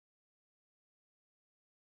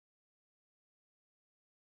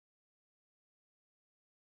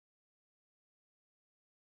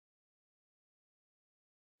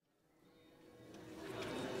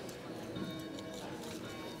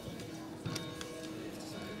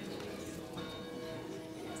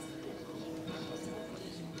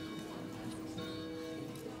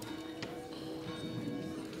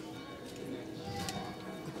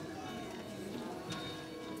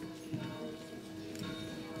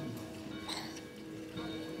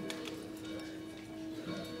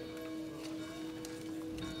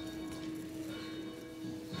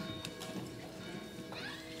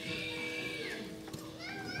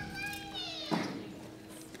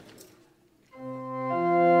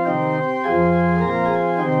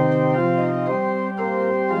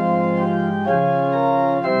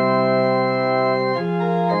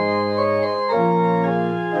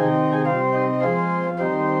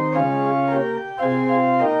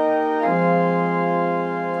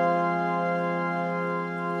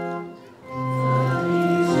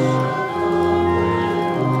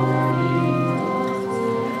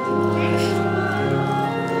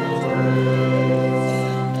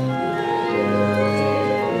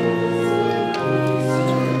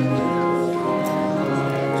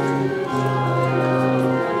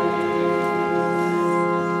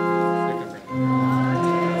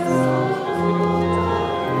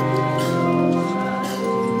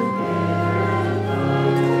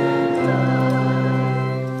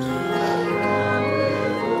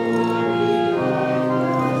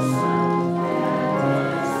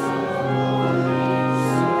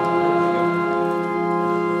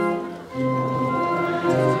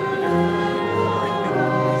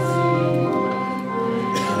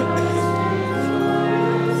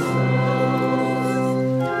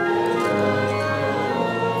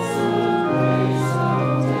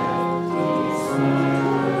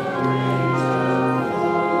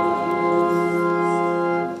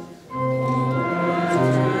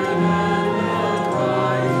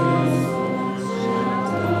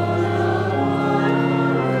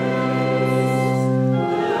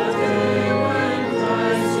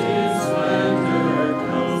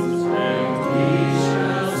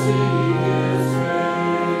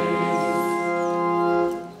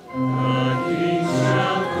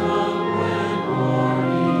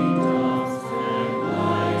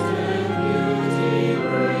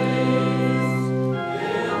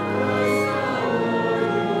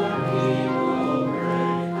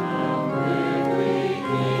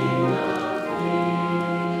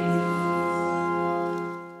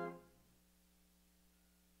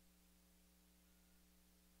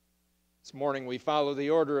This morning we follow the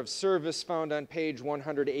order of service found on page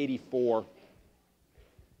 184.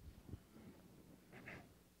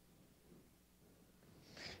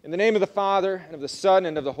 In the name of the Father, and of the Son,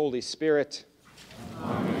 and of the Holy Spirit.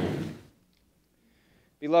 Amen.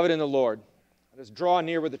 Beloved in the Lord, let us draw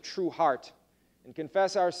near with a true heart and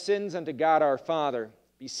confess our sins unto God our Father,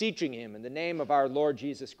 beseeching Him in the name of our Lord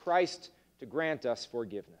Jesus Christ to grant us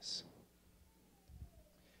forgiveness.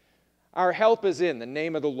 Our help is in the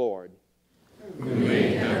name of the Lord, who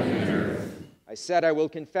made heaven and earth. I said, I will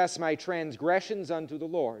confess my transgressions unto the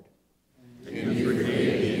Lord. And He forgave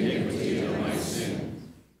the iniquity of my sins.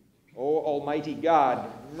 O Almighty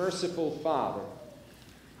God, merciful Father,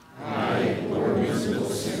 I, poor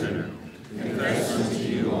miserable sinner, confess unto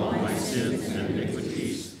you all my sins and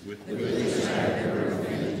iniquities with which I have ever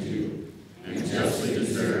offended you, and justly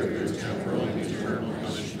deserve your temporal and eternal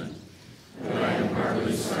punishment. But I am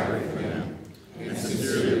heartily sorry for them, and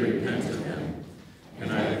sincerely repent of them.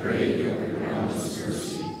 And I pray you of your boundless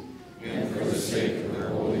mercy, and for the sake of the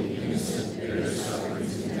holy, innocent, bitter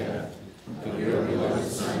sufferings and death of your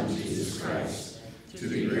beloved Son, Jesus Christ, to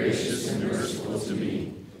be gracious and merciful to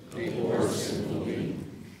me, a poor sinful being.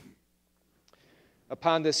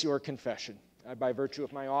 Upon this your confession, I, by virtue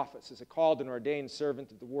of my office as a called and ordained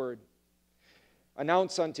servant of the Word,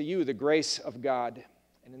 announce unto you the grace of God.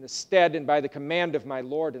 And in the stead and by the command of my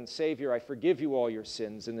Lord and Savior, I forgive you all your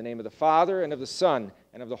sins in the name of the Father, and of the Son,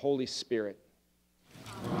 and of the Holy Spirit.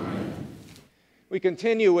 Amen. We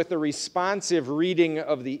continue with the responsive reading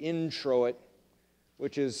of the introit,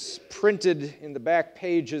 which is printed in the back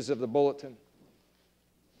pages of the bulletin.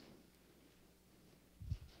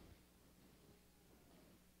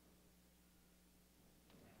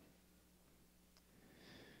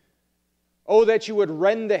 Oh, that you would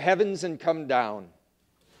rend the heavens and come down.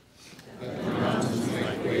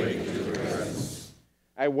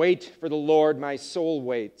 I wait for the Lord, my soul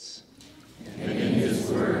waits. And in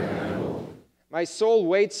His word I hope. My soul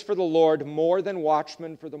waits for the Lord more than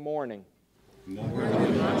watchmen for the morning. More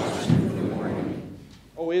than watchmen for the morning.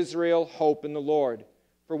 O Israel, hope in the Lord,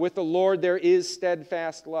 for with the Lord there is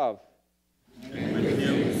steadfast love. And with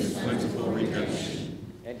Him is plentiful redemption.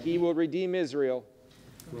 And He will redeem Israel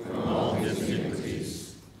From all his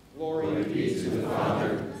iniquities. Glory be to the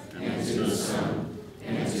Father, and to the Son,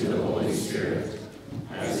 and to the Holy Spirit,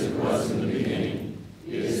 as it was in the beginning,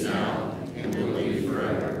 is now, and will be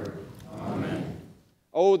forever. Amen.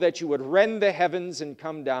 Oh, that you would rend the heavens and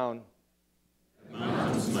come down. The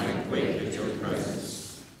mountains might quake at your presence.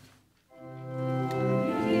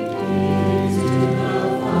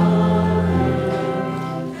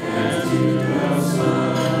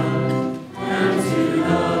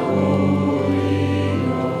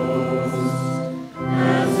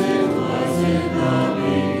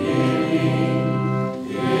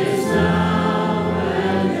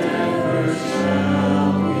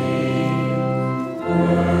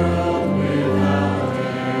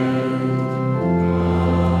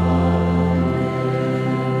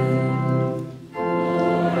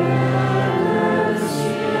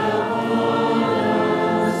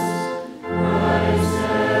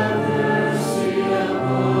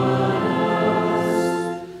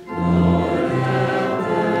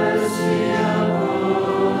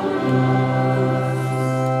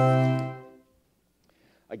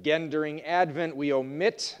 Again, during Advent, we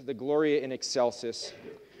omit the Gloria in Excelsis.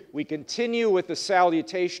 We continue with the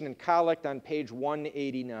salutation and collect on page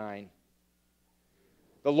 189.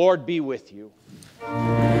 The Lord be with you.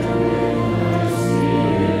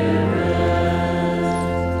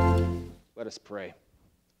 Let us pray.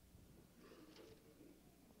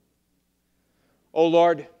 O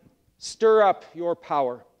Lord, stir up your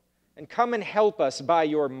power and come and help us by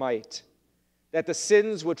your might, that the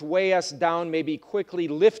sins which weigh us down may be quickly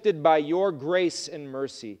lifted by your grace and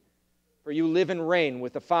mercy. For you live and reign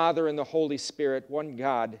with the Father and the Holy Spirit, one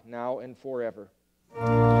God, now and forever.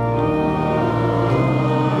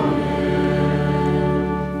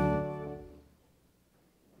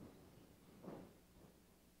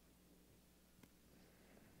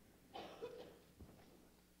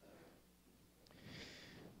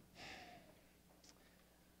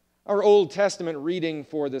 Our Old Testament reading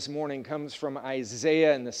for this morning comes from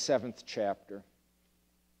Isaiah in the 7th chapter.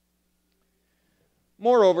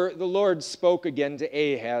 Moreover, the Lord spoke again to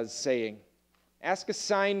Ahaz, saying, Ask a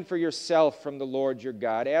sign for yourself from the Lord your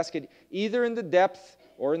God. Ask it either in the depth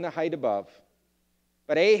or in the height above.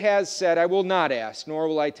 But Ahaz said, I will not ask, nor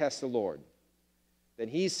will I test the Lord. Then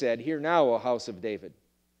he said, Hear now, O house of David.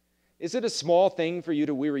 Is it a small thing for you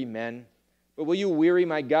to weary men? But will you weary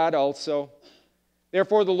my God also?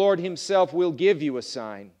 Therefore the Lord himself will give you a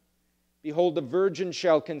sign. Behold, the virgin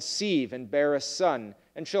shall conceive and bear a son,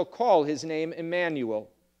 and shall call his name Emmanuel.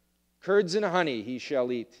 Curds and honey he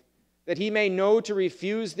shall eat, that he may know to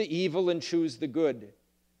refuse the evil and choose the good.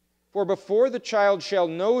 For before the child shall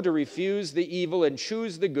know to refuse the evil and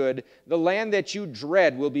choose the good, the land that you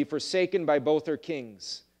dread will be forsaken by both her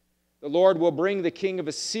kings. The Lord will bring the king of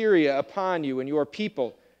Assyria upon you and your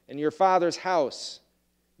people and your father's house,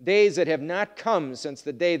 days that have not come since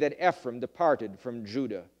the day that Ephraim departed from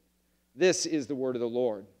Judah. This is the word of the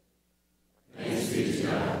Lord. Thanks be to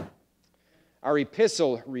God. Our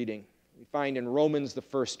epistle reading we find in Romans, the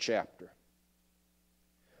 1st chapter.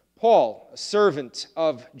 Paul, a servant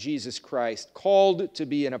of Jesus Christ, called to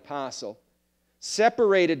be an apostle,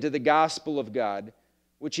 separated to the gospel of God,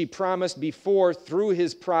 which he promised before through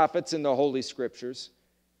his prophets in the Holy Scriptures,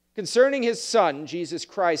 concerning his Son, Jesus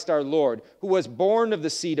Christ our Lord, who was born of the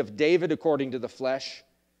seed of David according to the flesh,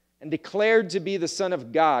 and declared to be the Son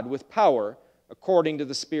of God with power according to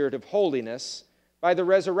the Spirit of holiness, by the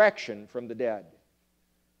resurrection from the dead.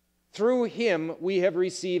 Through him we have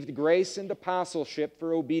received grace and apostleship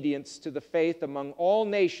for obedience to the faith among all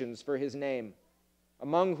nations for his name,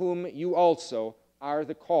 among whom you also are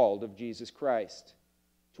the called of Jesus Christ.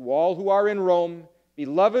 To all who are in Rome,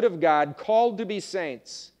 beloved of God, called to be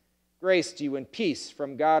saints, grace to you and peace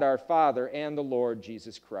from God our Father and the Lord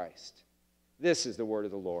Jesus Christ. This is the word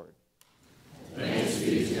of the Lord. Thanks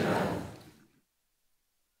be to God.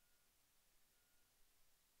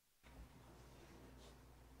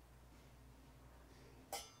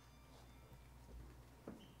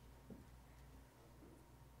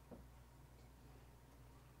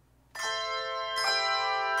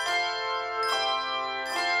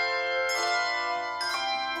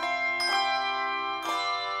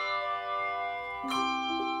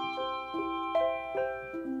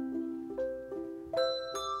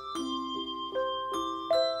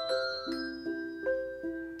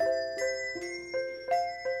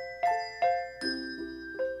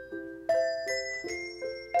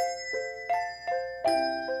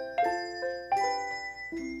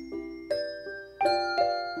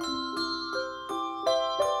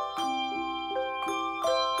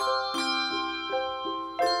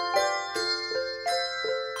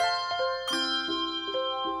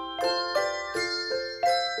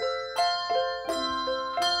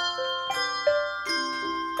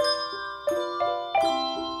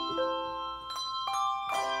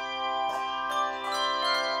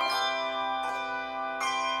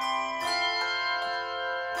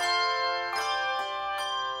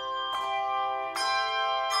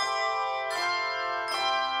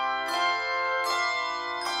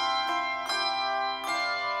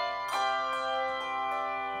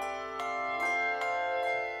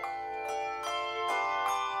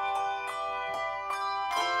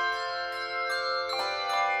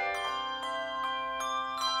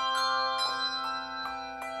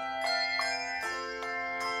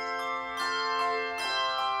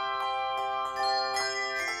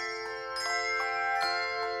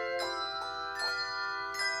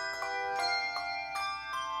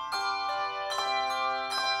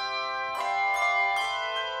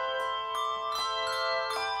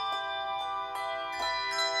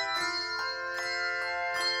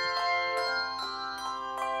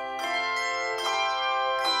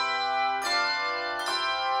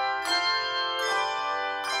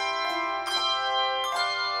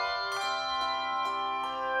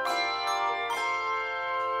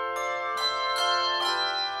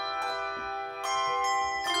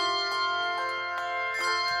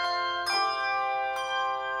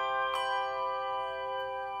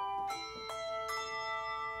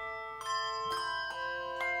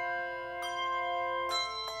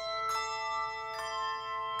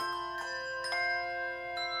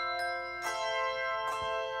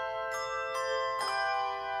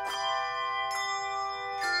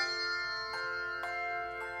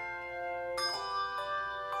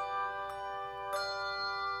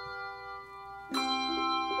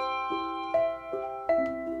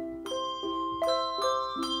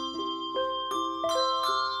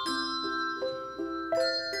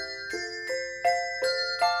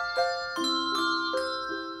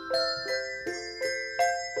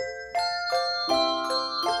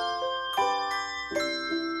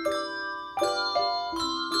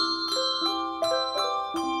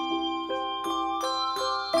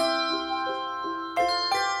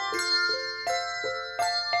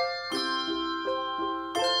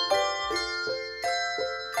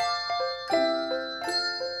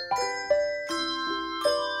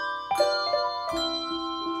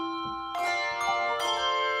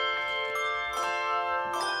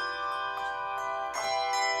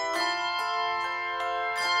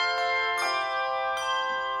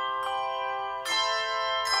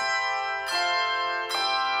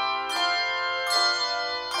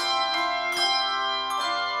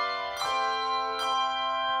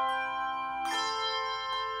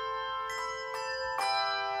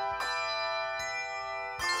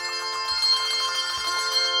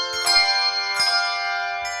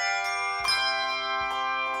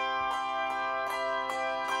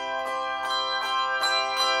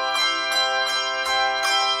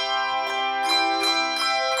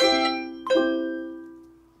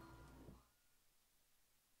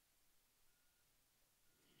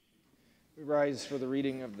 rise for the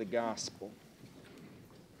reading of the gospel.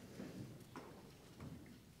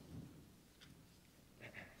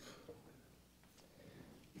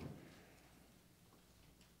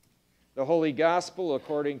 The Holy Gospel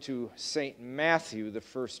according to St. Matthew, the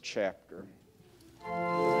first chapter.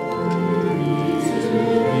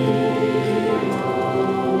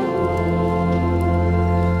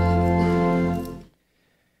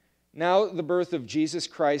 Now the birth of Jesus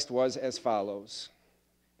Christ was as follows.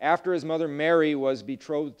 After his mother Mary was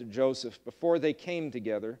betrothed to Joseph, before they came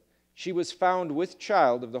together, she was found with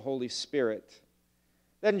child of the Holy Spirit.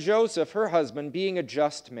 Then Joseph, her husband, being a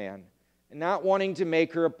just man, and not wanting to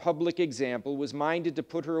make her a public example, was minded to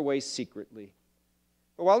put her away secretly.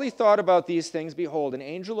 But while he thought about these things, behold, an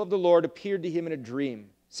angel of the Lord appeared to him in a dream,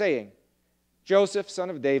 saying, Joseph, son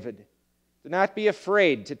of David, do not be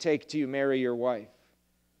afraid to take to you Mary your wife,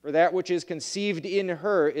 for that which is conceived in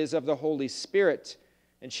her is of the Holy Spirit,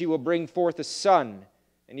 and she will bring forth a son,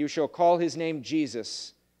 and you shall call his name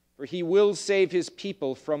Jesus, for he will save his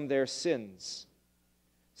people from their sins.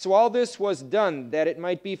 So all this was done that it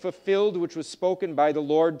might be fulfilled which was spoken by the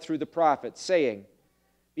Lord through the prophet, saying,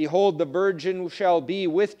 Behold, the virgin shall be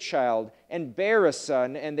with child, and bear a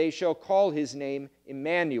son, and they shall call his name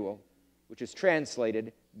Emmanuel, which is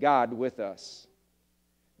translated, God with us.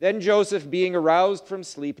 Then Joseph, being aroused from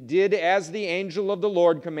sleep, did as the angel of the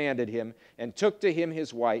Lord commanded him, and took to him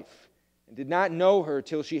his wife, and did not know her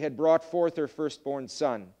till she had brought forth her firstborn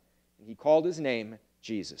son, and he called his name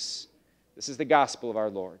Jesus. This is the gospel of our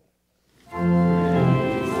Lord.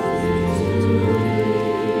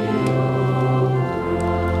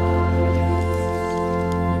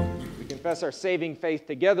 We confess our saving faith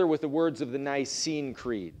together with the words of the Nicene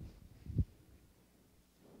Creed.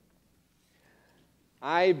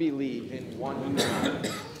 I believe in one God, the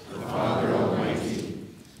Father Almighty,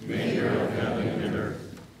 maker of heaven and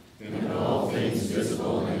earth, and of all things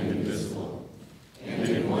visible and invisible, and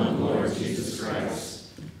in one Lord Jesus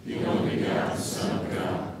Christ, the only begotten Son of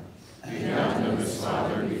God, begotten of his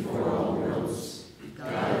Father before all worlds,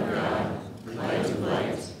 God of God, light of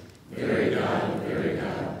light, very God of very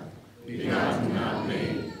God, begotten, not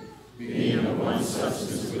made, being of one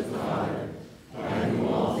substance with the Father, by whom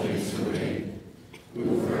all things were made,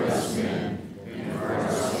 who for us men and for our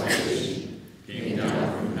salvation came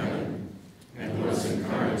down from heaven, and was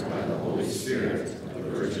incarnate by the Holy Spirit of the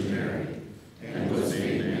Virgin Mary, and was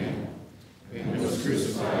made man, and was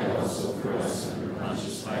crucified also for us under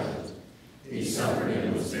Pontius Pilate. He suffered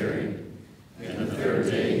and was buried, and the third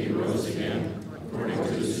day he rose again, according to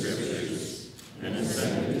the Scriptures, and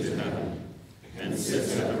ascended into heaven, and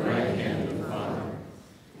sits at the right hand of the Father.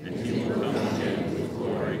 And he will come again with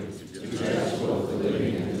glory to judge both the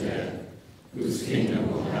living and the dead, whose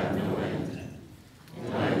kingdom will have no end.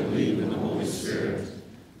 And I believe in the Holy Spirit,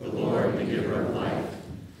 the Lord, the giver of life,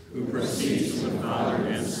 who proceeds from the Father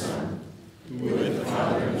and Son, who with the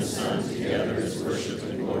Father and the Son together is worshipped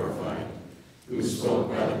and glorified, who spoke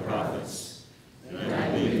by the prophets. And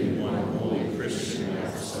I believe in one holy Christian and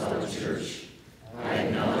apostolic church. I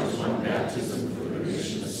acknowledge one baptism for the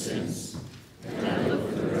remission of sins, and I look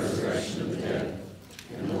for the resurrection of the dead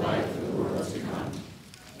and the life of the world to come.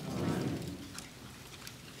 Amen.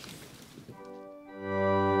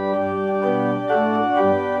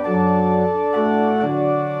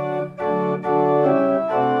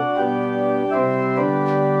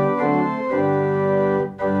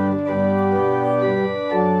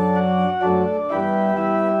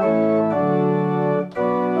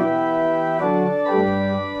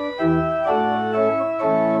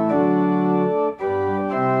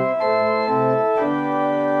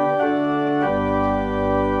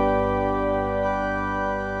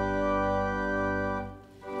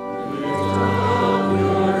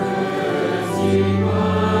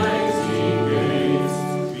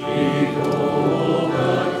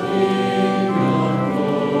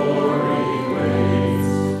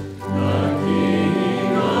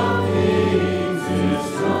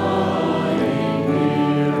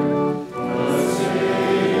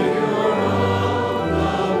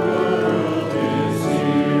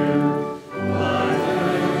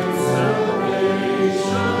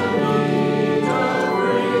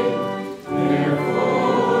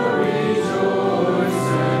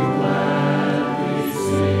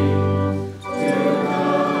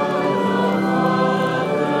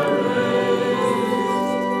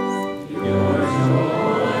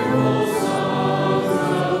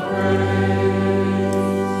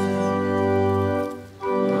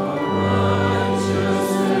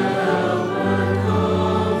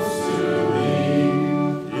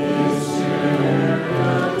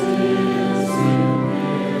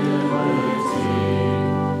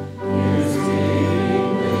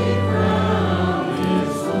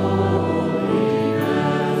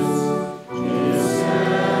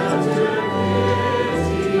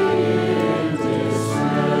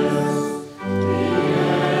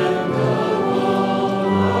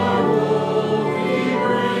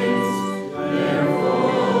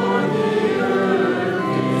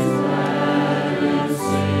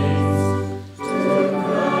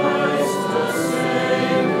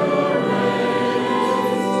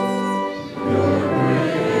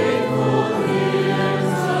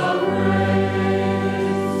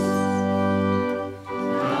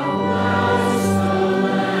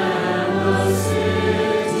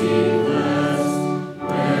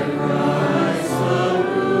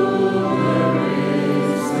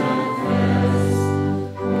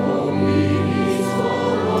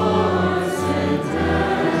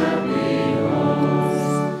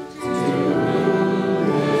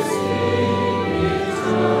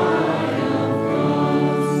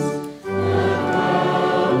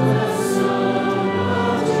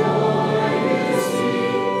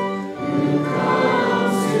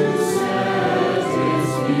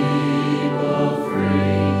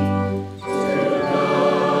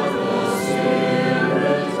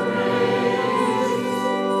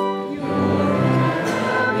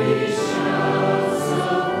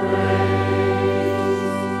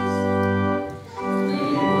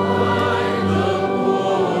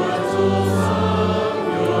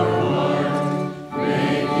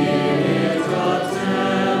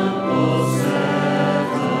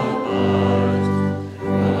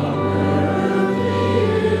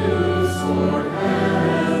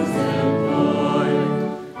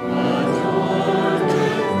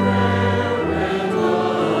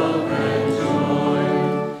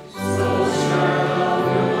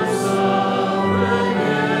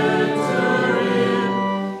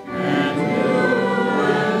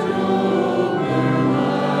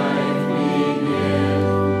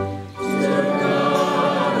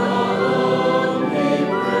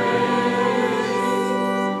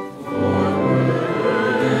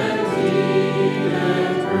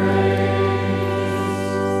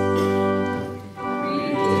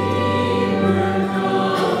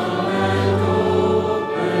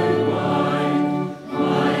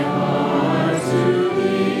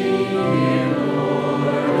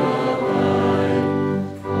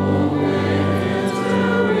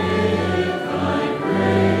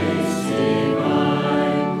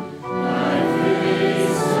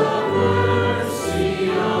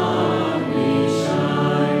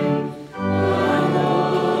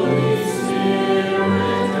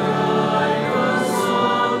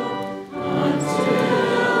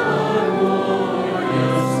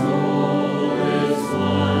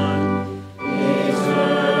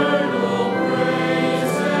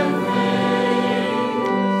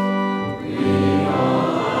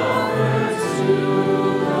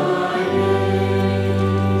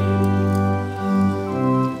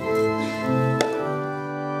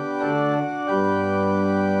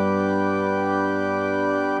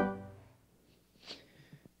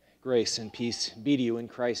 Grace and peace be to you in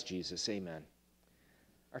Christ Jesus. Amen.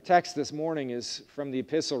 Our text this morning is from the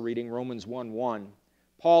epistle reading, Romans 1:1.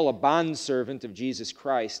 Paul, a bondservant of Jesus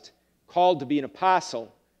Christ, called to be an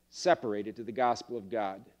apostle, separated to the gospel of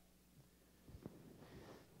God.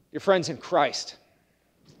 Dear friends in Christ,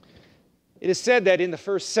 it is said that in the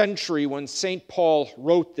first century, when St. Paul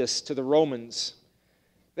wrote this to the Romans,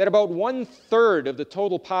 that about 1/3 of the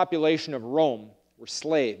total population of Rome were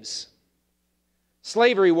slaves.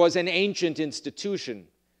 Slavery was an ancient institution,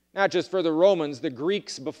 not just for the Romans. The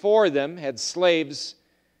Greeks before them had slaves,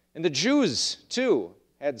 and the Jews, too,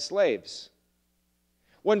 had slaves.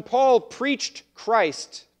 When Paul preached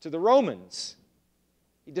Christ to the Romans,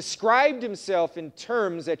 he described himself in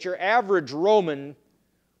terms that your average Roman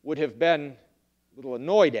would have been a little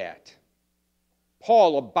annoyed at.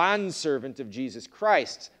 Paul, a bondservant of Jesus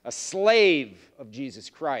Christ, a slave of Jesus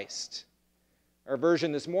Christ. Our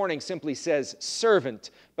version this morning simply says servant,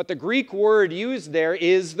 but the Greek word used there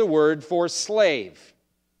is the word for slave.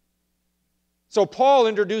 So Paul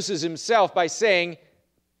introduces himself by saying,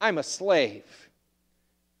 I'm a slave.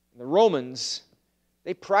 And the Romans,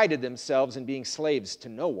 they prided themselves in being slaves to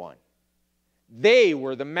no one. They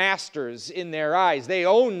were the masters in their eyes. They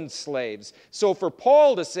owned slaves. So for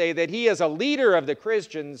Paul to say that he, as a leader of the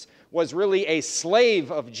Christians, was really a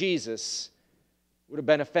slave of Jesus would have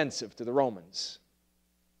been offensive to the Romans.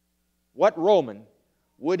 What Roman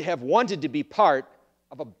would have wanted to be part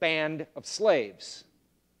of a band of slaves?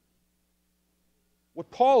 What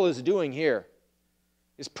Paul is doing here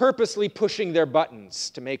is purposely pushing their buttons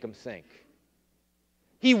to make them think.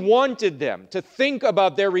 He wanted them to think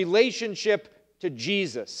about their relationship to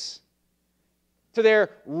Jesus, to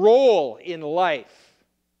their role in life.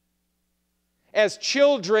 As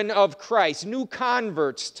children of Christ, new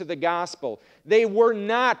converts to the gospel, they were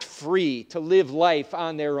not free to live life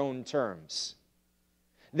on their own terms.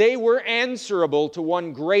 They were answerable to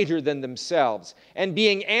one greater than themselves, and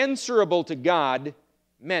being answerable to God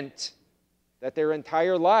meant that their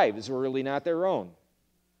entire lives were really not their own.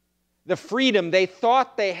 The freedom they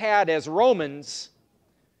thought they had as Romans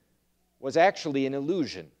was actually an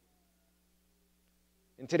illusion.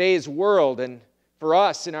 In today's world, and for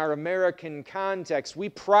us in our American context, we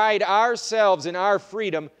pride ourselves in our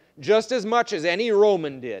freedom just as much as any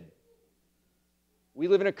Roman did. We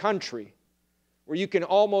live in a country where you can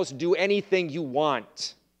almost do anything you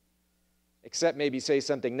want, except maybe say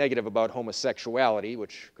something negative about homosexuality,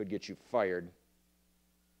 which could get you fired.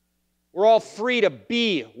 We're all free to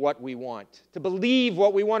be what we want, to believe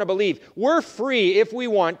what we want to believe. We're free, if we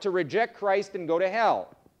want, to reject Christ and go to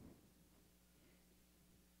hell.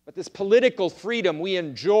 But this political freedom we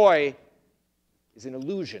enjoy is an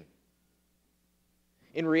illusion.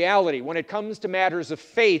 In reality, when it comes to matters of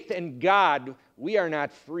faith and God, we are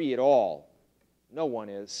not free at all. No one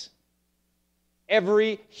is.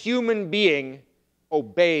 Every human being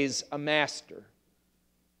obeys a master.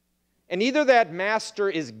 And either that master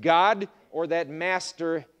is God or that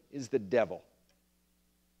master is the devil.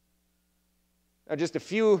 Now, just a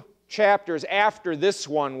few chapters after this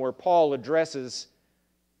one, where Paul addresses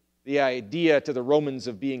the idea to the Romans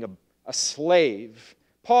of being a slave,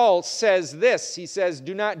 Paul says this. He says,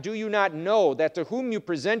 Do you not know that to whom you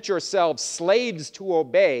present yourselves slaves to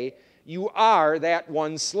obey, you are that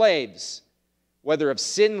one's slaves, whether of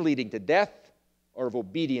sin leading to death or of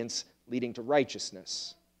obedience leading to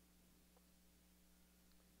righteousness?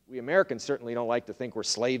 We Americans certainly don't like to think we're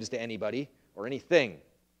slaves to anybody or anything.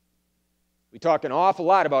 We talk an awful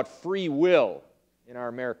lot about free will in our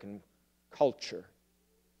American culture.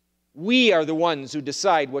 We are the ones who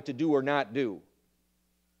decide what to do or not do.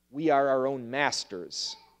 We are our own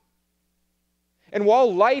masters. And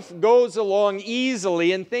while life goes along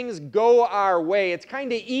easily and things go our way, it's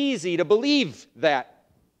kind of easy to believe that.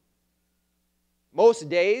 Most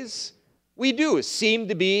days, we do seem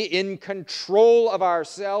to be in control of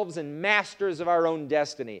ourselves and masters of our own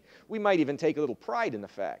destiny. We might even take a little pride in the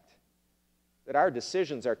fact that our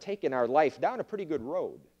decisions are taking our life down a pretty good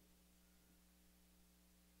road.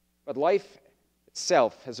 But life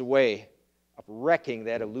itself has a way of wrecking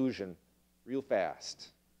that illusion real fast.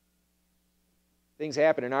 Things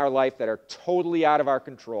happen in our life that are totally out of our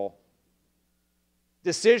control.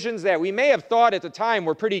 Decisions that we may have thought at the time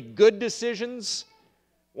were pretty good decisions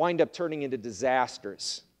wind up turning into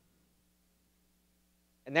disasters.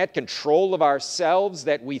 And that control of ourselves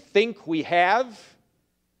that we think we have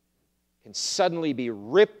can suddenly be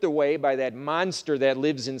ripped away by that monster that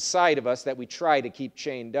lives inside of us that we try to keep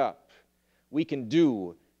chained up. We can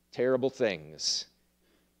do terrible things.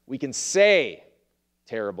 We can say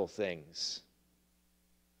terrible things.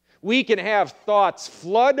 We can have thoughts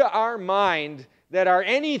flood our mind that are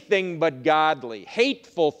anything but godly,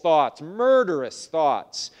 hateful thoughts, murderous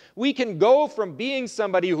thoughts. We can go from being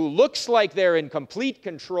somebody who looks like they're in complete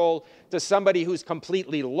control to somebody who's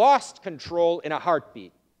completely lost control in a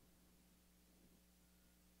heartbeat.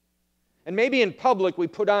 And maybe in public we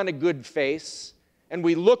put on a good face and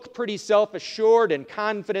we look pretty self-assured and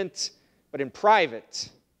confident, but in private,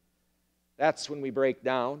 that's when we break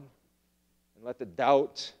down and let the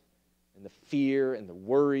doubt and the fear and the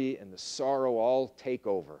worry and the sorrow all take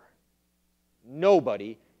over.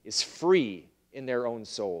 Nobody is free in their own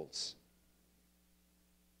souls.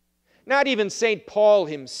 Not even St. Paul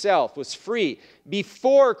himself was free.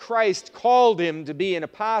 Before Christ called him to be an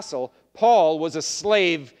apostle, Paul was a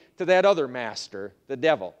slave to that other master, the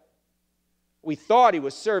devil. We thought he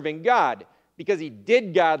was serving God because he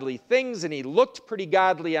did godly things and he looked pretty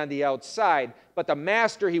godly on the outside, but the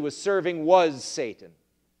master he was serving was Satan.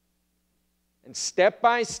 And step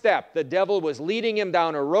by step, the devil was leading him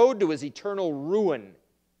down a road to his eternal ruin.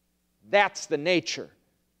 That's the nature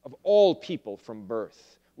of all people from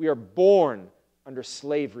birth. We are born under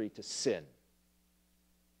slavery to sin.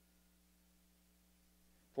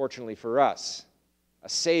 Fortunately for us, a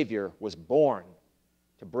Savior was born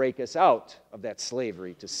to break us out of that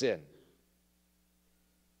slavery to sin.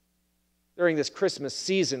 During this Christmas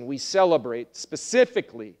season, we celebrate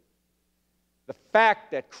specifically the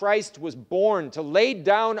fact that Christ was born to lay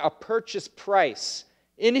down a purchase price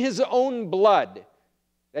in his own blood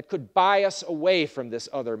that could buy us away from this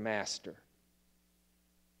other master.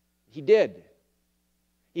 He did.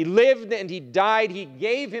 He lived and he died. He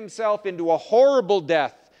gave himself into a horrible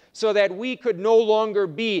death so that we could no longer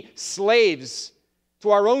be slaves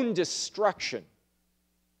to our own destruction.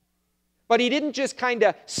 But he didn't just kind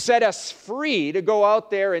of set us free to go out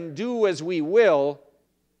there and do as we will.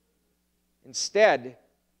 Instead,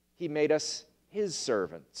 he made us his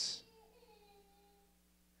servants.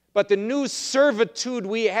 But the new servitude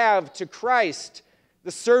we have to Christ,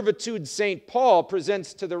 the servitude St. Paul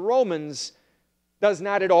presents to the Romans, does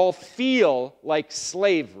not at all feel like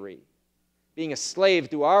slavery. Being a slave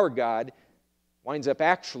to our God winds up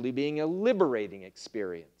actually being a liberating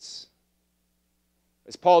experience.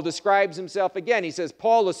 As Paul describes himself again, he says,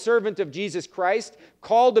 Paul, a servant of Jesus Christ,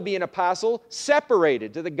 called to be an apostle,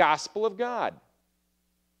 separated to the gospel of God.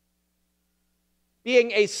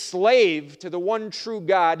 Being a slave to the one true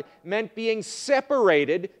God meant being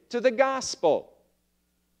separated to the gospel.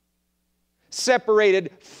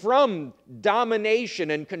 Separated from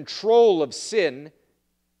domination and control of sin,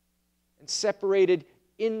 and separated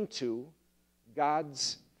into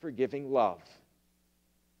God's forgiving love.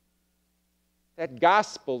 That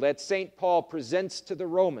gospel that St. Paul presents to the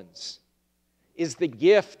Romans is the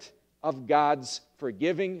gift of God's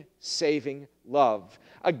forgiving, saving love.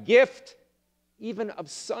 A gift even of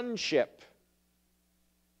sonship.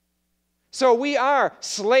 So we are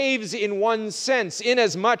slaves in one sense,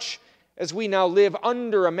 inasmuch as we now live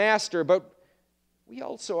under a master, but we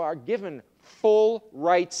also are given full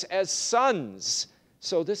rights as sons.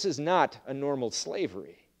 So this is not a normal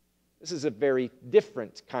slavery. This is a very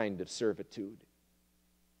different kind of servitude.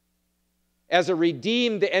 As a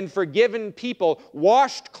redeemed and forgiven people,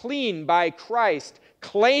 washed clean by Christ,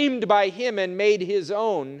 claimed by him and made his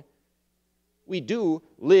own, we do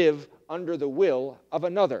live under the will of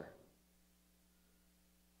another.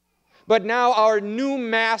 But now our new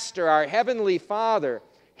master, our heavenly Father,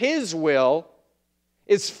 his will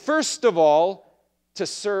is first of all to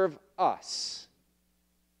serve us.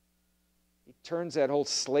 He turns that whole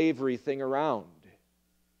slavery thing around.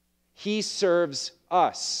 He serves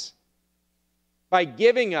us by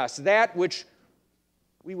giving us that which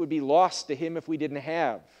we would be lost to him if we didn't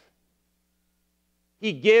have.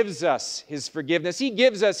 He gives us his forgiveness. He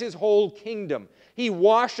gives us his whole kingdom. He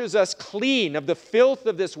washes us clean of the filth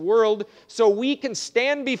of this world so we can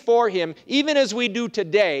stand before him, even as we do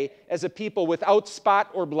today, as a people without spot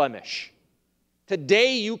or blemish.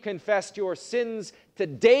 Today you confessed your sins.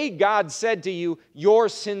 Today God said to you, your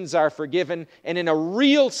sins are forgiven. And in a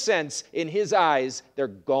real sense, in his eyes, they're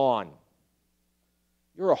gone.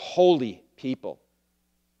 You're a holy people,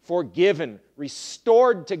 forgiven,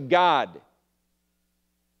 restored to God.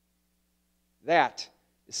 That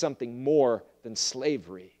is something more than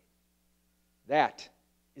slavery. That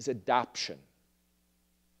is adoption.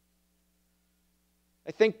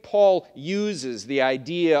 I think Paul uses the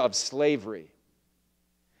idea of slavery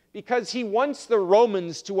because he wants the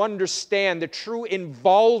Romans to understand the true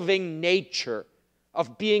involving nature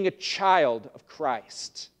of being a child of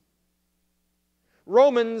Christ.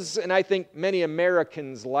 Romans, and I think many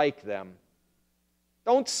Americans like them,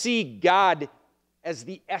 don't see God as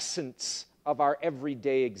the essence of our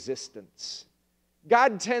everyday existence.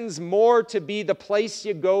 God tends more to be the place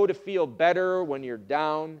you go to feel better when you're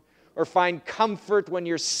down or find comfort when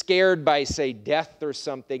you're scared by, say, death or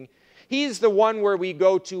something. He's the one where we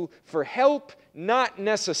go to for help, not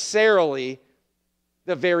necessarily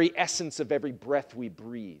the very essence of every breath we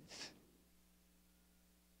breathe.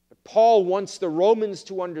 But Paul wants the Romans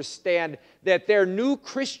to understand that their new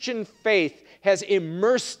Christian faith has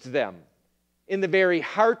immersed them in the very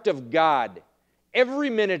heart of God every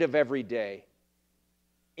minute of every day,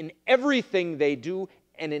 in everything they do,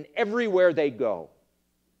 and in everywhere they go.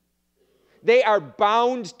 They are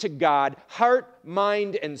bound to God, heart,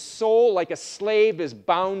 mind, and soul, like a slave is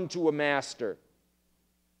bound to a master.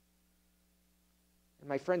 And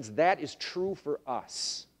my friends, that is true for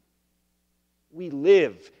us. We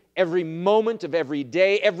live every moment of every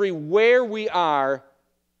day, everywhere we are,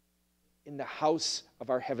 in the house of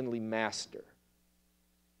our heavenly master.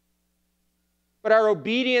 But our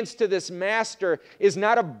obedience to this master is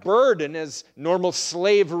not a burden as normal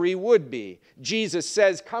slavery would be. Jesus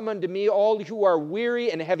says, "Come unto me, all who are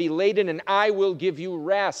weary and heavy laden, and I will give you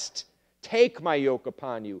rest. Take my yoke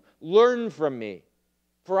upon you. Learn from me,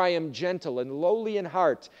 for I am gentle and lowly in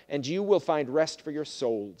heart, and you will find rest for your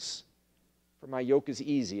souls. For my yoke is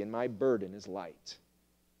easy and my burden is light."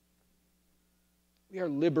 We are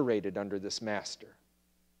liberated under this master.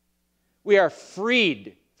 We are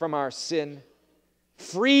freed from our sin,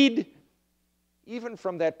 freed even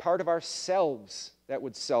from that part of ourselves that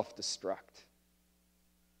would self-destruct.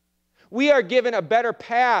 We are given a better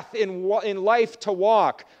path in life to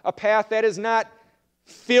walk, a path that is not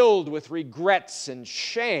filled with regrets and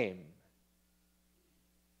shame.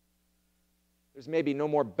 There's maybe no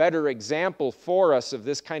more better example for us of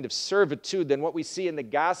this kind of servitude than what we see in the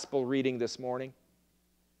gospel reading this morning.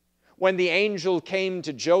 When the angel came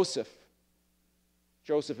to Joseph,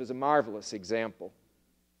 Joseph is a marvelous example.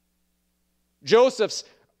 Joseph's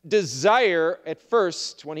desire at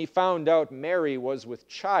first, when he found out Mary was with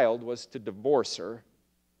child, was to divorce her.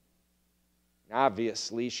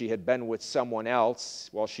 Obviously, she had been with someone else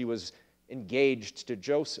while she was engaged to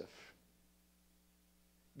Joseph.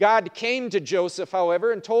 God came to Joseph,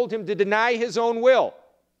 however, and told him to deny his own will,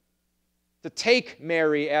 to take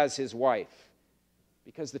Mary as his wife,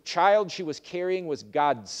 because the child she was carrying was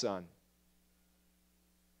God's son.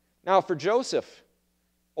 Now, for Joseph,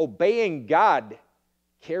 obeying God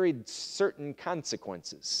carried certain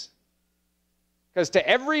consequences. Because to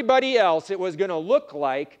everybody else, it was going to look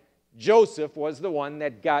like Joseph was the one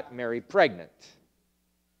that got Mary pregnant.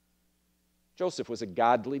 Joseph was a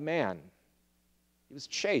godly man. He was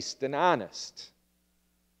chaste and honest.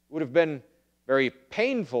 It would have been very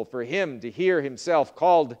painful for him to hear himself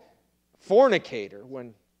called a fornicator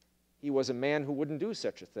when he was a man who wouldn't do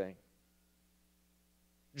such a thing.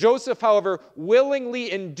 Joseph, however, willingly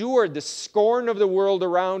endured the scorn of the world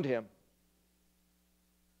around him.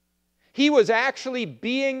 He was actually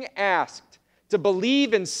being asked to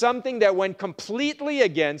believe in something that went completely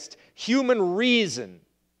against human reason.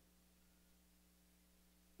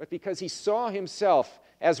 But because he saw himself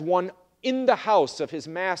as one in the house of his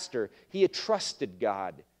master, he had trusted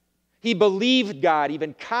God. He believed God,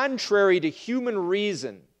 even contrary to human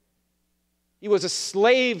reason. He was a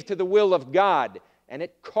slave to the will of God, and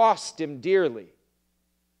it cost him dearly.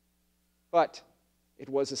 But it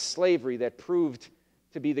was a slavery that proved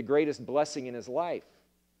to be the greatest blessing in his life.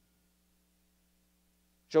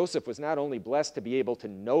 Joseph was not only blessed to be able to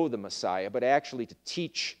know the Messiah, but actually to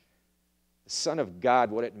teach the Son of God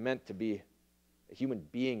what it meant to be a human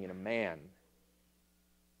being and a man.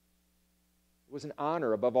 It was an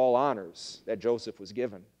honor above all honors that Joseph was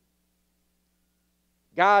given.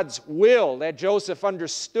 God's will that Joseph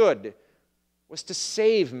understood was to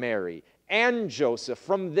save Mary and Joseph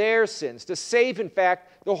from their sins, to save, in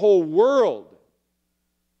fact, the whole world.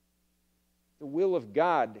 The will of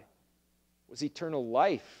God was eternal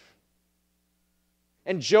life.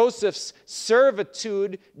 And Joseph's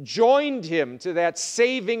servitude joined him to that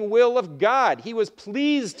saving will of God. He was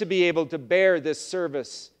pleased to be able to bear this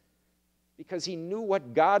service because he knew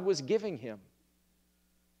what God was giving him.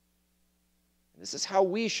 This is how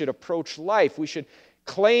we should approach life. We should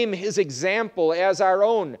claim his example as our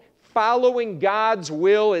own. Following God's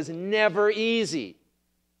will is never easy.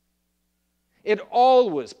 It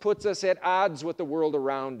always puts us at odds with the world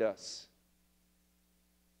around us.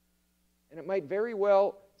 And it might very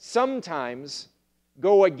well sometimes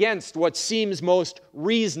go against what seems most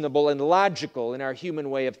reasonable and logical in our human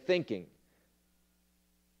way of thinking.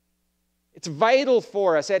 It's vital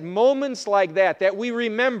for us at moments like that we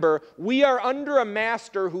remember we are under a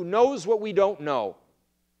master who knows what we don't know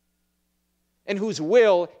and whose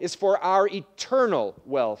will is for our eternal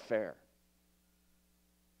welfare.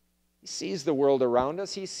 He sees the world around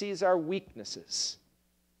us. He sees our weaknesses.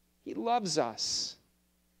 He loves us.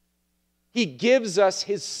 He gives us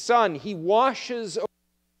His Son. He washes away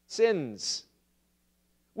sins.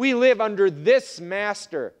 We live under this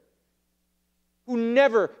Master who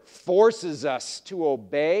never forces us to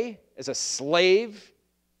obey as a slave,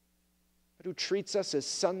 but who treats us as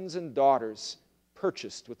sons and daughters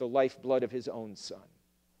purchased with the lifeblood of His own Son.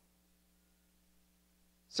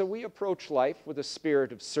 So we approach life with a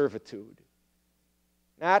spirit of servitude,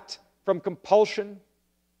 not from compulsion,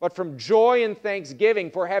 but from joy and thanksgiving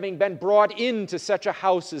for having been brought into such a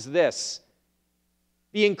house as this,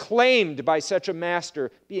 being claimed by such a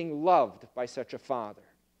master, being loved by such a Father.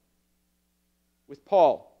 With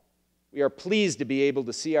Paul, we are pleased to be able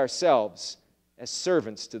to see ourselves as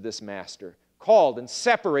servants to this master, called and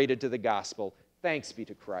separated to the gospel. Thanks be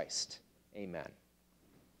to Christ. Amen.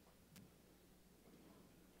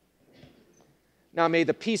 Now may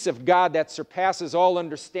the peace of God that surpasses all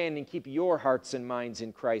understanding keep your hearts and minds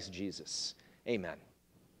in Christ Jesus. Amen.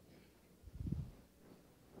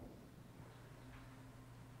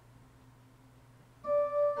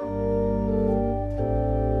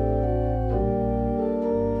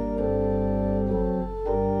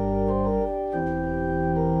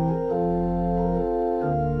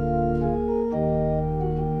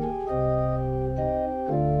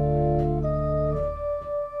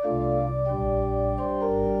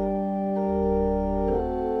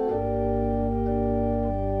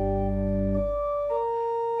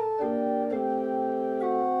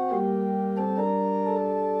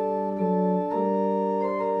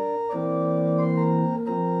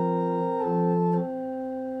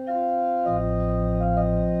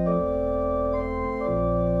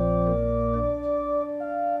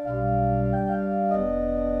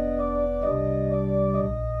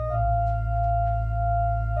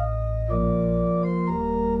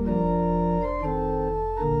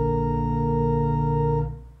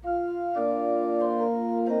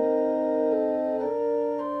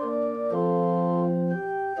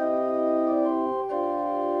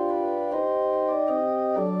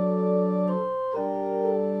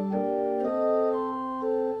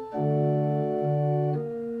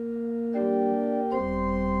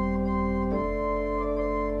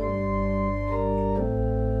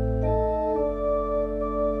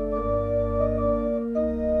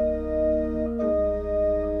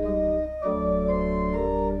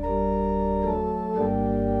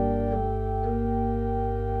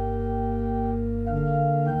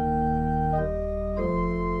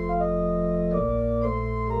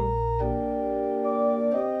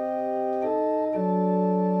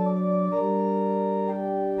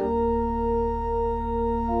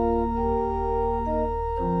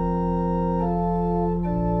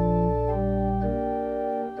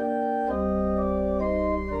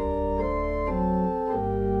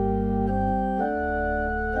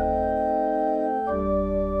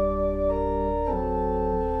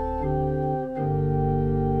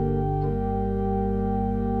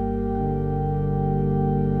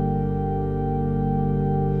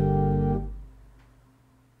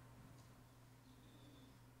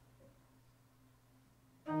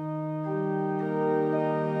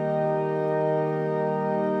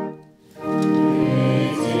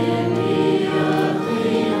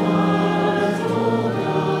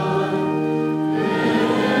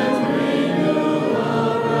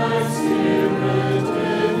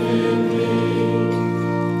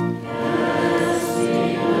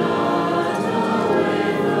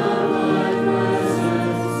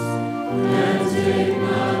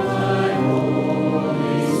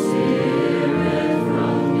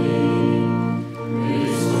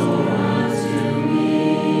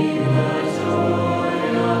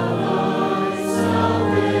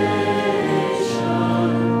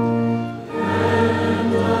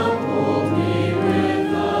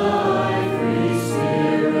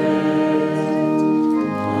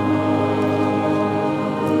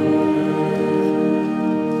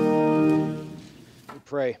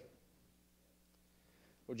 Pray.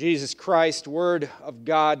 O Jesus Christ, Word of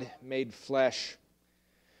God made flesh,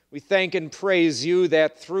 we thank and praise you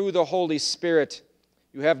that through the Holy Spirit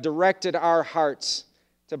you have directed our hearts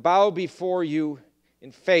to bow before you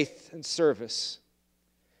in faith and service.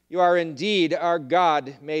 You are indeed our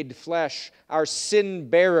God made flesh, our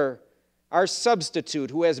sin-bearer, our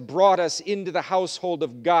substitute who has brought us into the household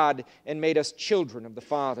of God and made us children of the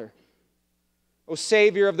Father. O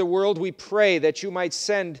Savior of the world, we pray that you might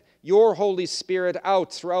send your Holy Spirit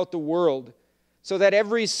out throughout the world so that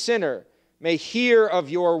every sinner may hear of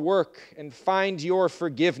your work and find your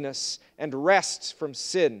forgiveness and rest from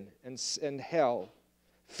sin and hell.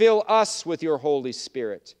 Fill us with your Holy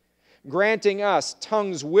Spirit. granting us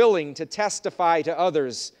tongues willing to testify to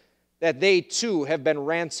others that they too have been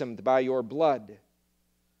ransomed by your blood.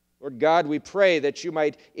 Lord God, we pray that you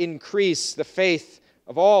might increase the faith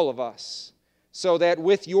of all of us, so that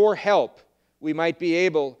with your help we might be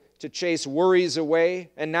able to chase worries away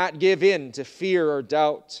and not give in to fear or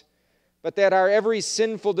doubt, but that our every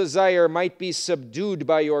sinful desire might be subdued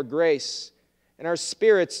by your grace, and our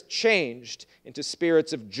spirits changed into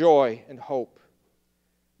spirits of joy and hope.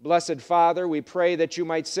 Blessed Father, we pray that you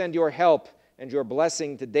might send your help and your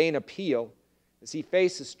blessing to Dana Peel as he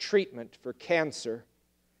faces treatment for cancer.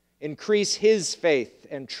 Increase his faith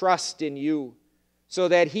and trust in you, so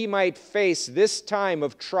that he might face this time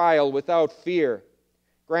of trial without fear.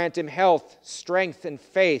 Grant him health, strength, and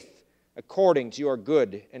faith according to your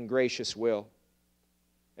good and gracious will.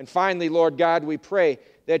 And finally, Lord God, we pray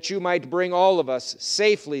that you might bring all of us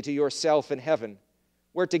safely to yourself in heaven,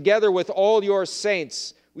 where together with all your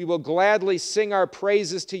saints we will gladly sing our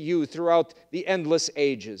praises to you throughout the endless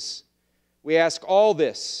ages. We ask all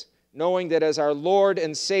this, knowing that as our Lord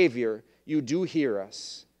and Savior, you do hear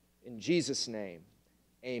us. In Jesus' name,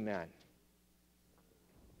 amen.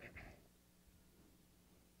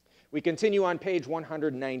 We continue on page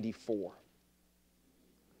 194.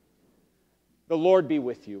 The Lord be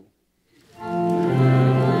with you.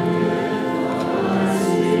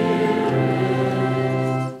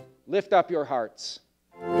 Lift up your hearts.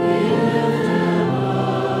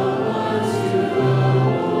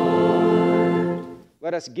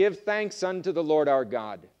 Let us give thanks unto the Lord our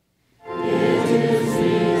God. It is meet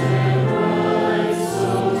and right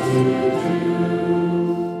so to do.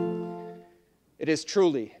 It is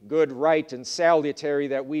truly good, right, and salutary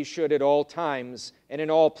that we should at all times and in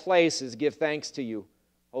all places give thanks to you,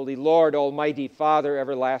 Holy Lord, Almighty Father,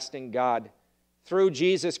 everlasting God, through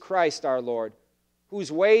Jesus Christ our Lord,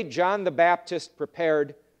 whose way John the Baptist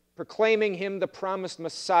prepared, proclaiming him the promised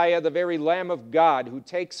Messiah, the very Lamb of God who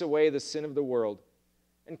takes away the sin of the world,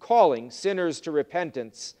 and calling sinners to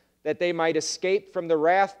repentance, that they might escape from the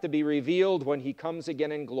wrath to be revealed when he comes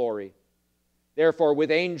again in glory. Therefore,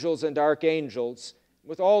 with angels and archangels,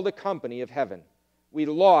 with all the company of heaven, we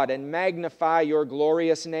laud and magnify your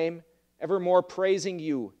glorious name, evermore praising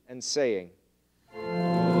you and saying,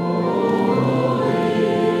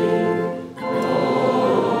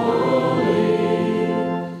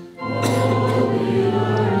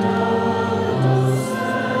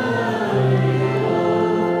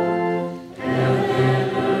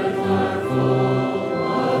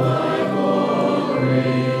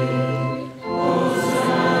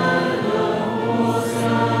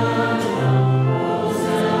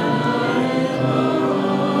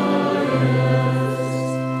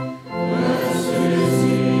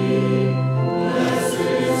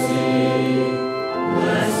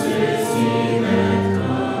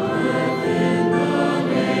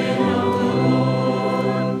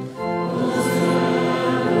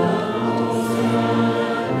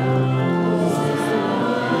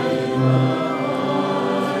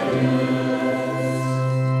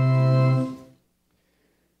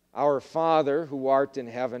 Father, who art in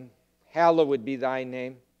heaven, hallowed be thy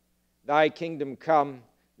name. Thy kingdom come,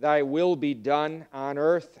 thy will be done on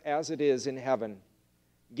earth as it is in heaven.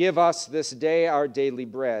 Give us this day our daily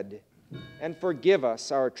bread, and forgive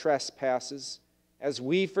us our trespasses, as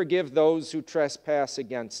we forgive those who trespass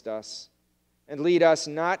against us. And lead us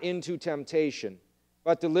not into temptation,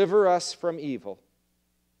 but deliver us from evil.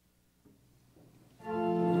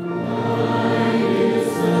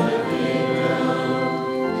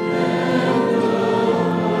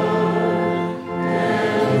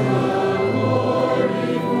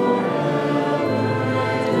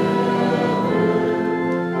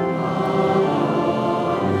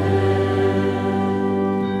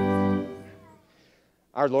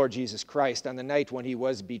 Our Lord Jesus Christ, on the night when he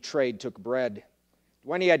was betrayed, took bread.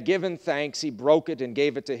 When he had given thanks, he broke it and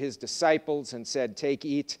gave it to his disciples and said, "Take,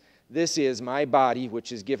 eat. This is my body,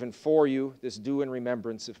 which is given for you. This do in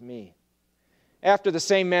remembrance of me." After the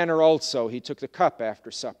same manner also, he took the cup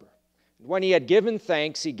after supper. When he had given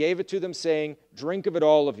thanks, he gave it to them, saying, "Drink of it,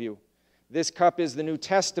 all of you. This cup is the New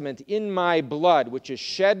Testament in my blood, which is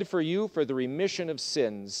shed for you for the remission of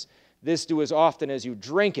sins. This do as often as you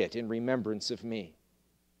drink it in remembrance of me."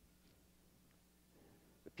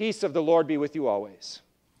 The peace of the Lord be with you always.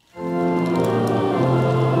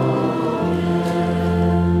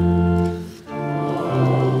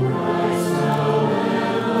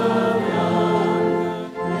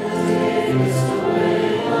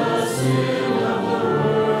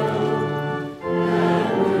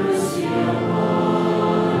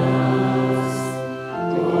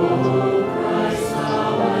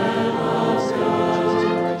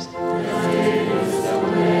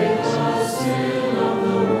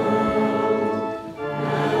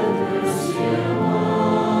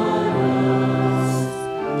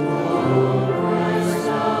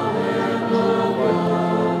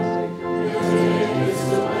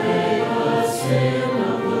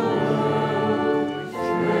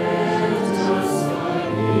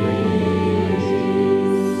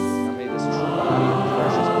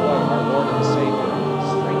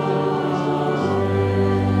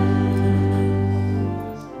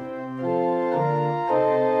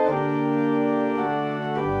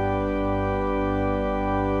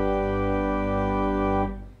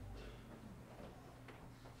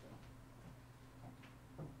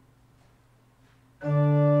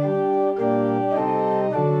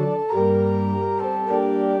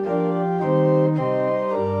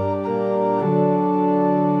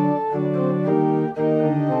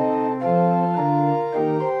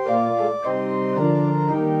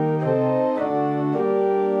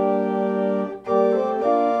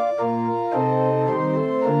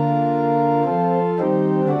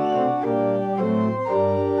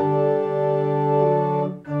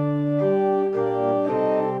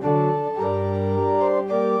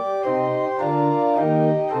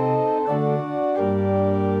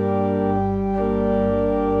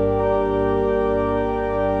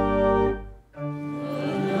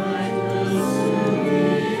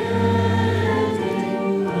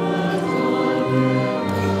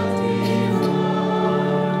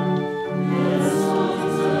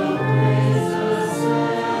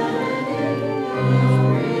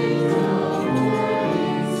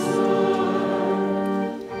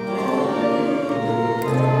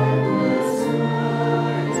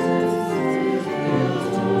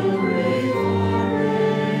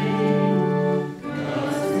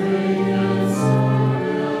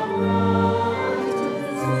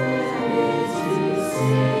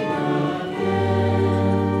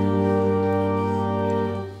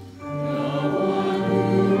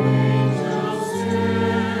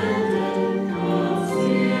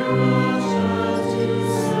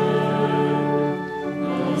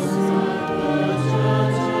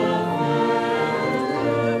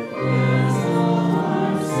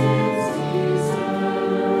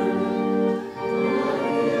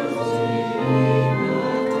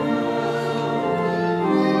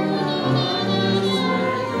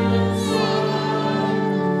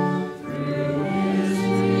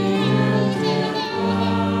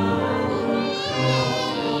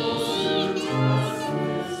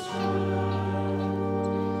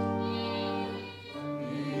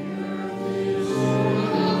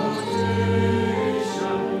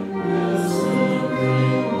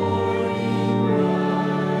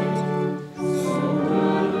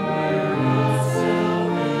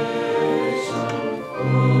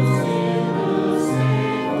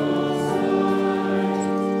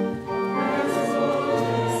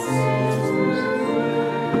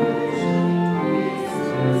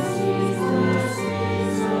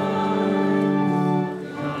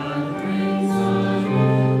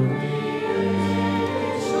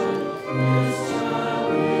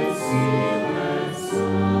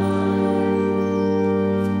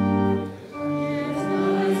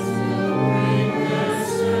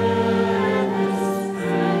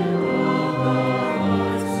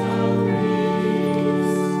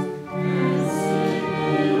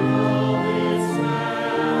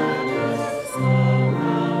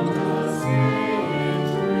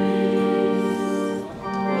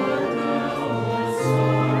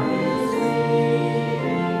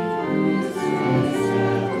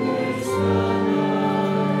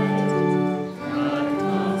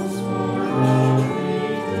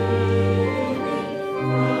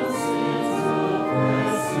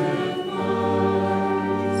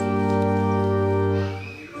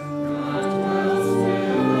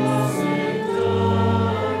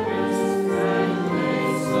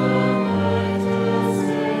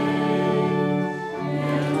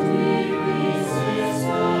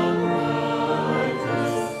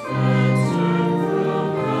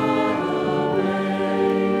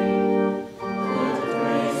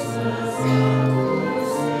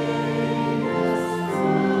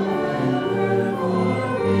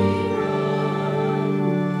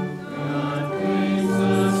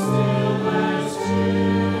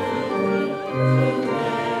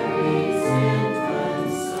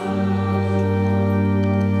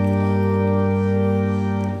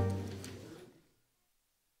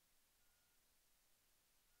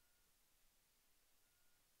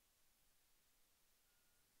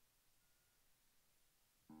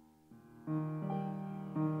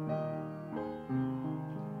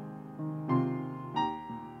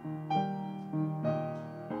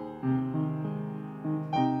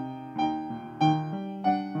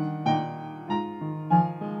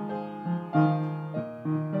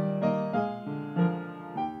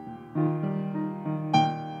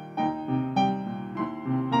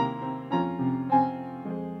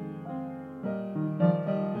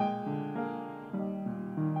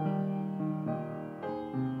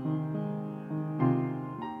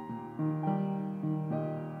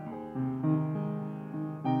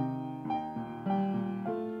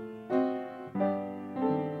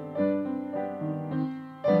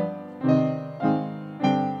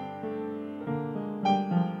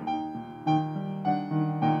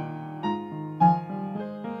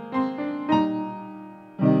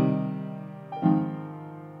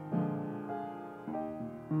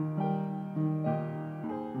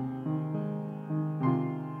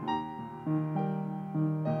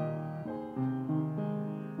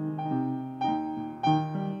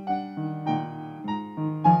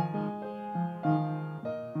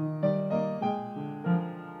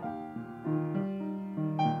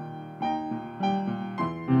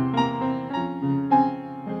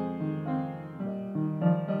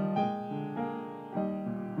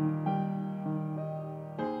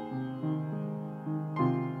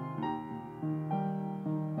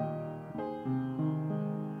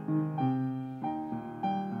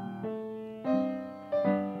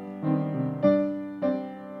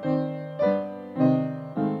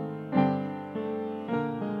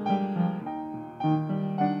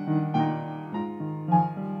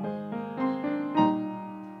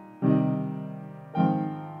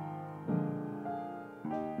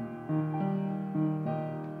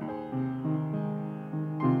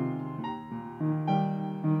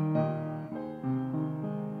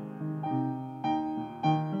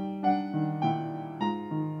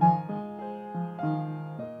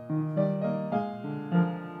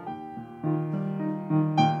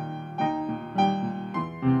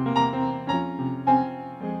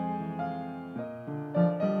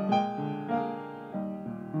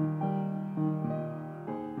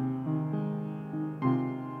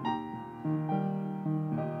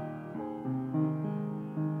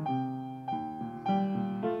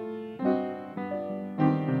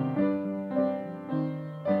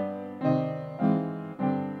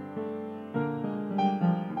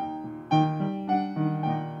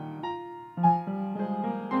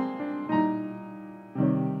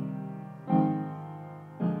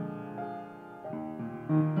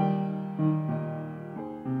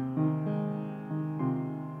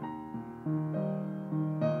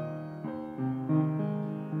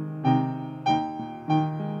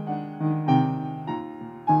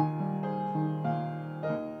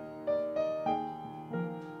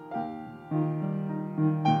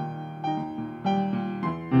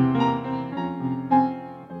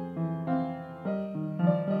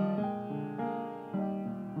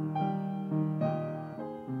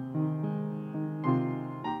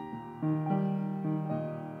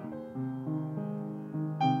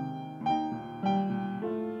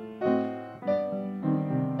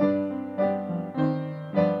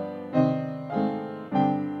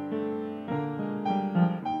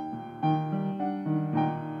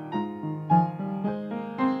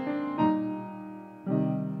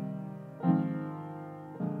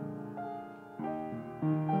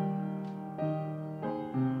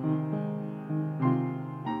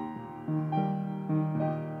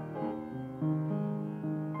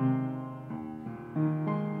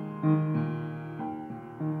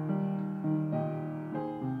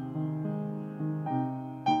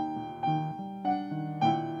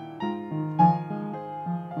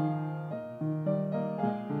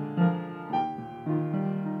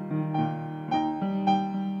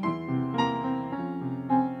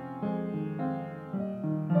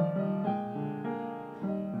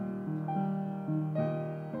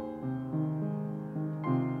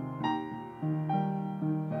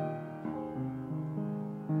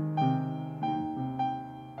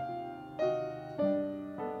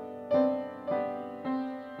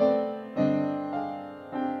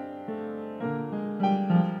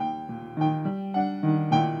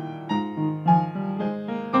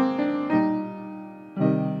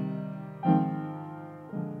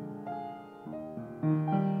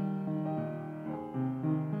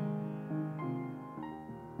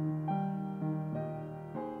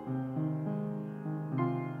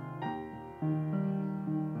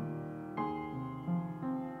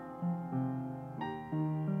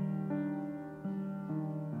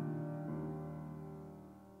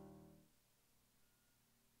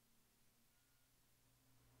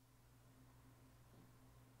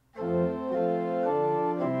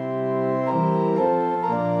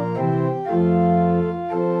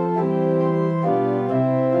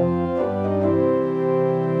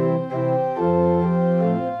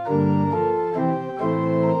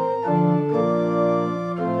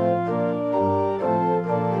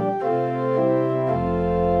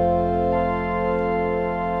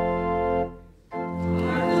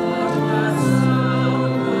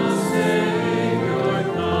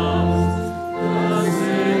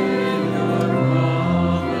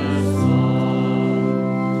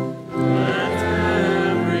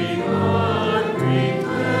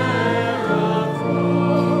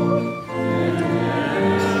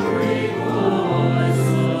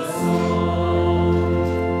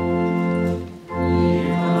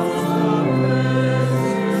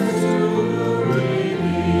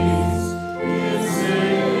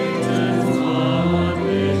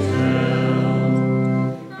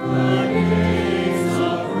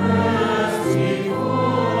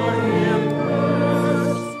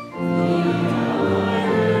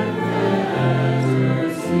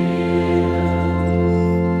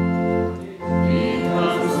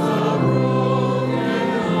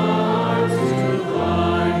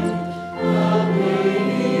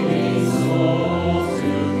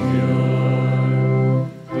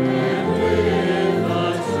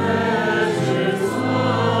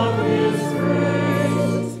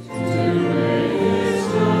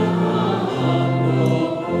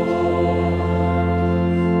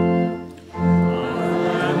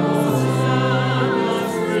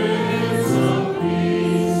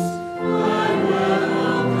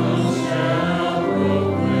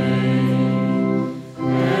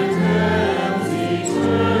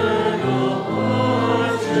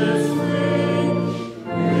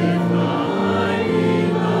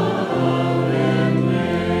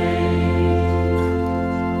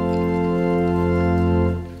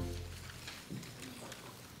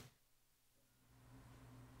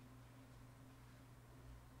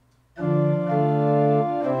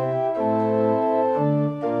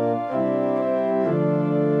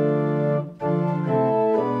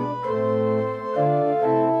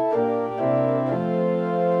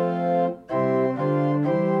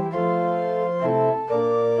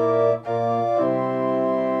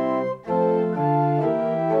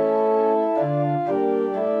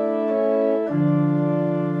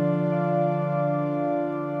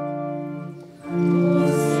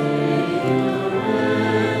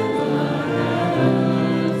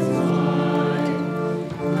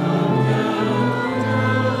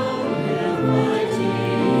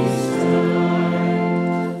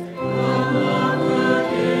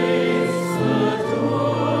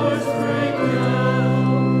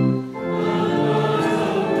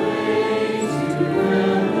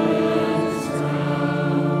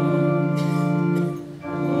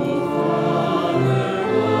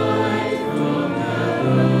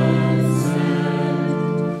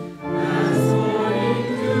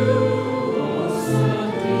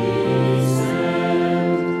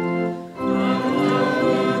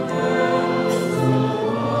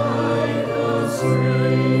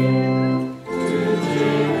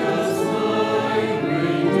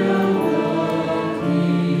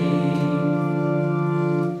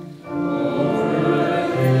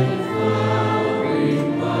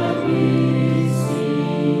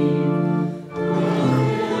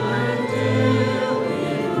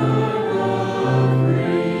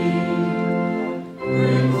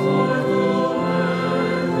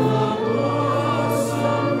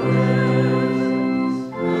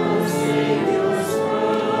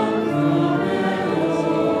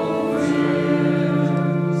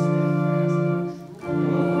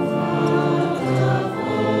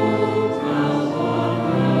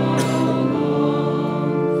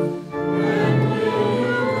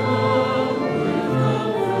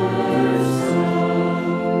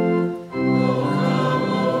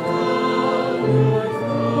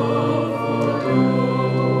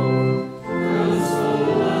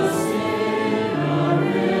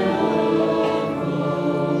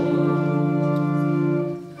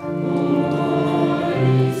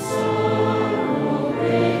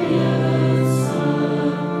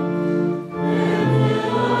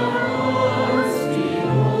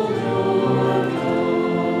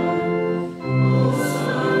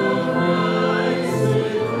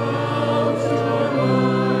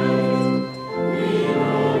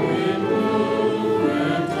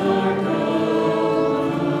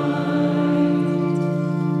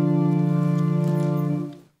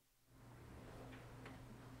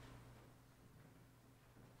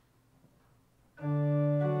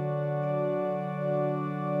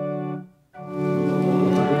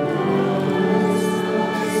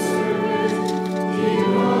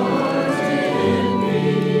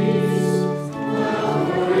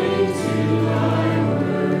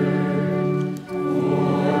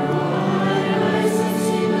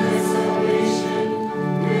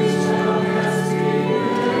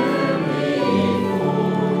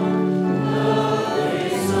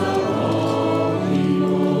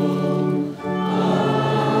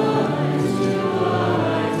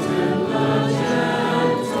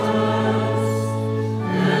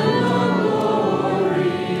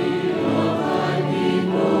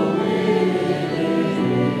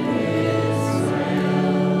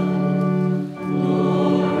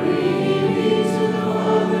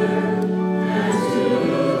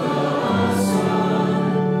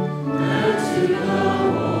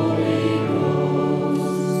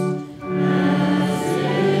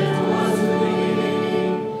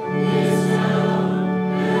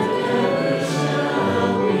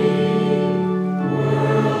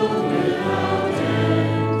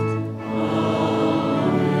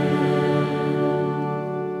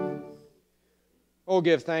 Oh,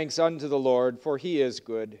 give thanks unto the Lord, for he is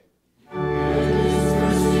good. Let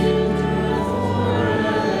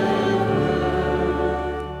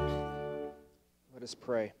us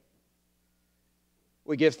pray.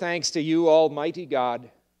 We give thanks to you, Almighty God,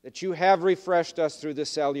 that you have refreshed us through this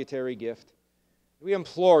salutary gift. We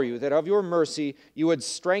implore you that of your mercy you would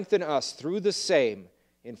strengthen us through the same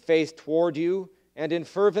in faith toward you and in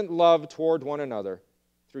fervent love toward one another.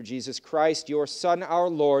 Through Jesus Christ, your Son, our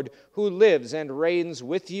Lord, who lives and reigns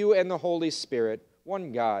with you and the Holy Spirit,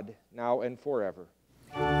 one God, now and forever.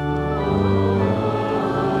 Amen.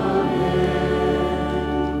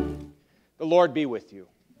 The Lord be with you.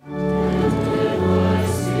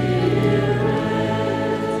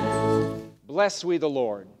 Bless we the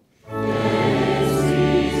Lord. The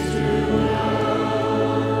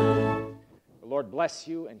Lord bless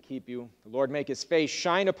you and keep you. The Lord make his face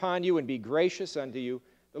shine upon you and be gracious unto you.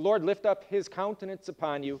 The Lord lift up his countenance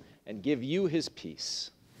upon you and give you his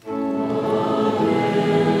peace. Amen.